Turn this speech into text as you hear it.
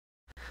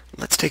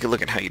Let's take a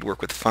look at how you'd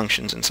work with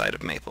functions inside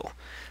of Maple.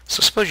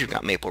 So suppose you've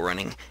got Maple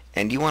running,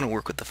 and you want to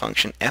work with the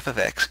function f of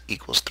x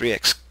equals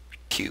 3x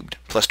cubed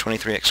plus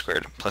 23x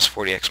squared plus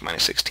 40x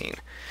minus 16.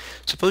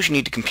 Suppose you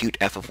need to compute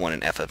f of 1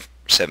 and f of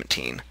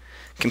 17.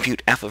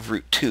 Compute f of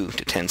root 2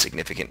 to 10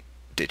 significant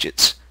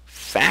digits,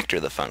 factor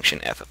the function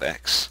f of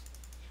x,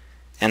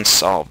 and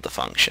solve the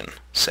function,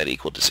 set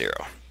equal to 0.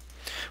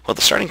 Well,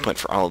 the starting point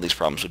for all of these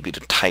problems would be to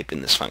type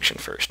in this function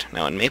first.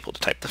 Now in Maple, to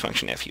type the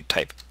function f, you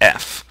type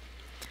f,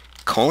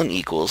 colon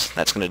equals,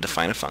 that's going to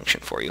define a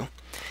function for you.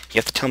 You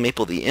have to tell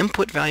Maple the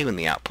input value and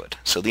the output.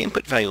 So the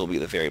input value will be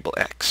the variable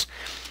x.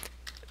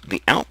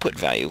 The output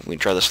value, we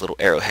draw this little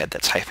arrowhead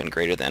that's hyphen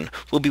greater than,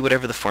 will be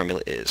whatever the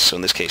formula is. So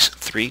in this case,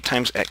 3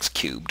 times x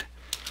cubed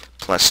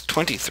plus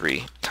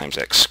 23 times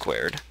x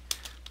squared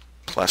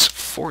plus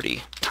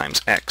 40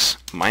 times x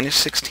minus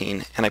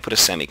 16, and I put a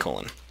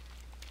semicolon.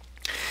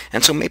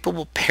 And so Maple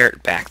will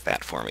parrot back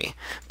that for me.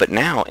 But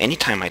now,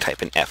 anytime I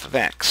type in f of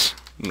x,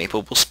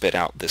 Maple will spit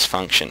out this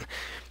function.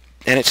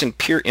 And it's in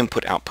pure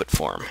input-output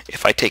form.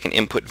 If I take an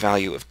input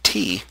value of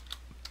t,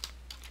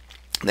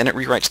 then it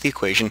rewrites the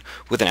equation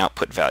with an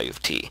output value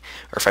of t.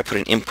 Or if I put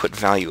an input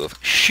value of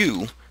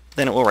shoe,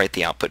 then it will write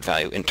the output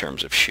value in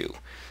terms of shoe.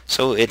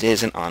 So it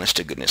is an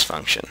honest-to-goodness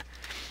function.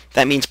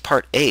 That means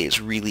part A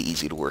is really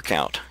easy to work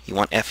out. You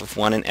want f of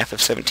 1 and f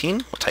of 17?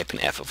 We'll type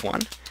in f of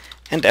 1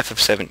 and f of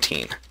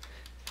 17.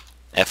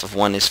 f of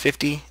 1 is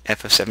 50,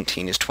 f of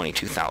 17 is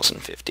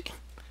 22,050.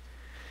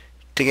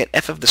 To get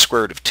f of the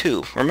square root of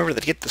 2, remember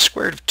that to get the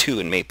square root of 2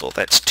 in Maple,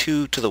 that's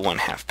 2 to the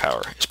 1/2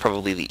 power. Is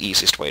probably the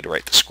easiest way to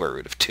write the square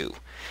root of 2.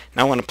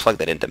 Now I want to plug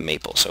that into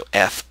Maple, so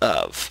f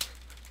of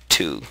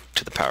 2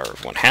 to the power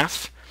of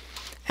 1/2,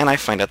 and I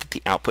find out that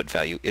the output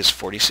value is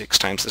 46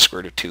 times the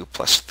square root of 2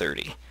 plus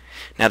 30.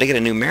 Now to get a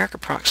numeric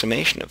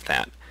approximation of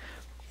that,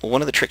 well,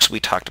 one of the tricks we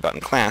talked about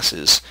in class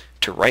is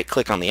to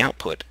right-click on the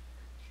output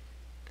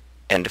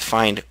and to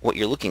find what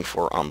you're looking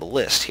for on the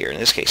list here. In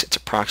this case, it's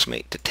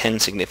approximate to 10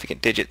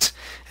 significant digits,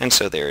 and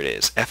so there it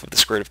is. f of the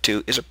square root of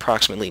 2 is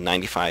approximately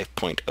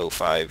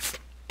 95.05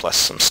 plus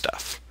some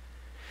stuff.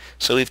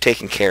 So we've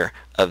taken care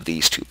of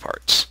these two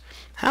parts.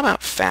 How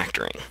about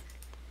factoring?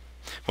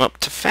 Well,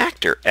 to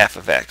factor f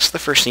of x, the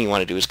first thing you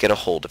want to do is get a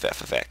hold of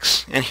f of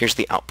x, and here's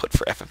the output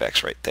for f of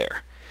x right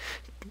there.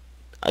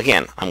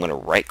 Again, I'm going to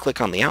right-click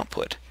on the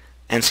output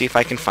and see if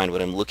I can find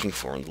what I'm looking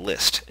for in the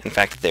list. In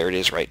fact, there it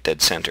is right dead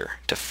center.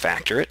 To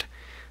factor it,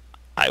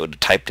 I would have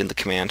typed in the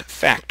command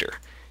factor,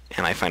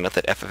 and I find out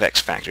that f of x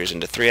factors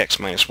into 3x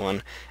minus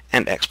 1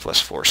 and x plus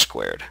 4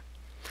 squared.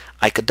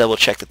 I could double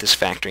check that this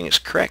factoring is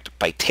correct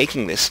by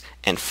taking this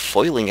and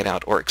foiling it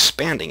out or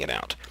expanding it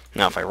out.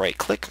 Now if I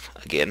right-click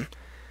again,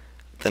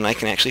 then I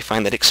can actually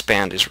find that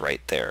expand is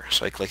right there.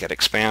 So I click at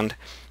expand,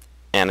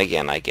 and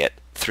again I get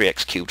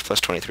 3x cubed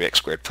plus 23x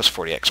squared plus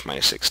 40x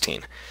minus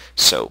 16.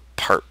 So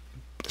part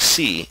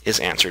C is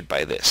answered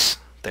by this.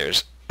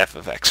 There's f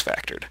of x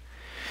factored.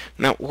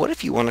 Now what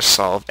if you want to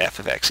solve f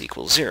of x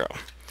equals 0?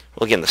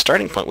 Well, again, the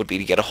starting point would be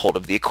to get a hold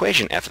of the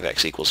equation f of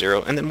x equals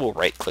 0, and then we'll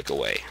right-click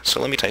away. So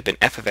let me type in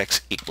f of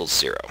x equals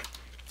 0.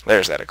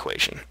 There's that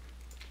equation.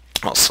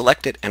 I'll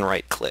select it and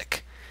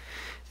right-click.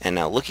 And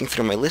now looking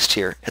through my list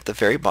here, at the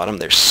very bottom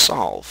there's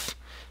solve.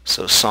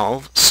 So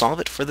solve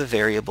it for the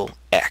variable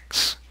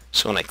x.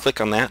 So when I click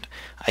on that,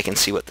 I can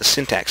see what the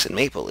syntax in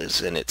Maple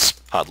is, and it's,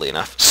 oddly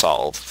enough,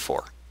 solve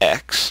for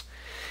x.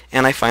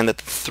 And I find that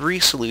the three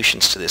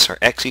solutions to this are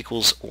x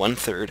equals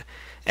 1/3,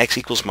 x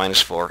equals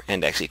minus 4,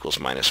 and x equals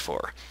minus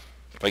 4.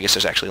 I guess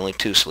there's actually only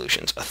two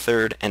solutions,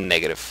 1/3 and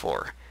negative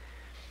 4.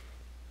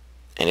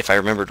 And if I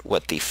remembered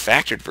what the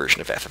factored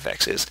version of f of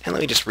x is, and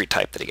let me just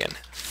retype that again,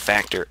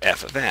 factor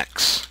f of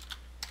x.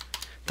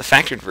 The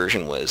factored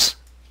version was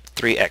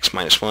 3x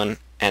minus 1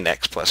 and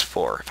x plus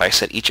 4. If I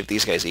set each of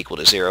these guys equal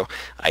to 0,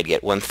 I'd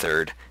get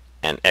 1/3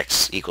 and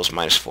x equals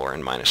minus 4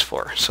 and minus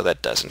 4. So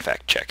that does in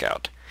fact check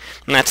out.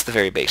 And that's the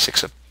very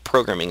basics of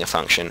programming a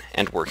function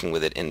and working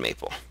with it in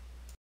Maple.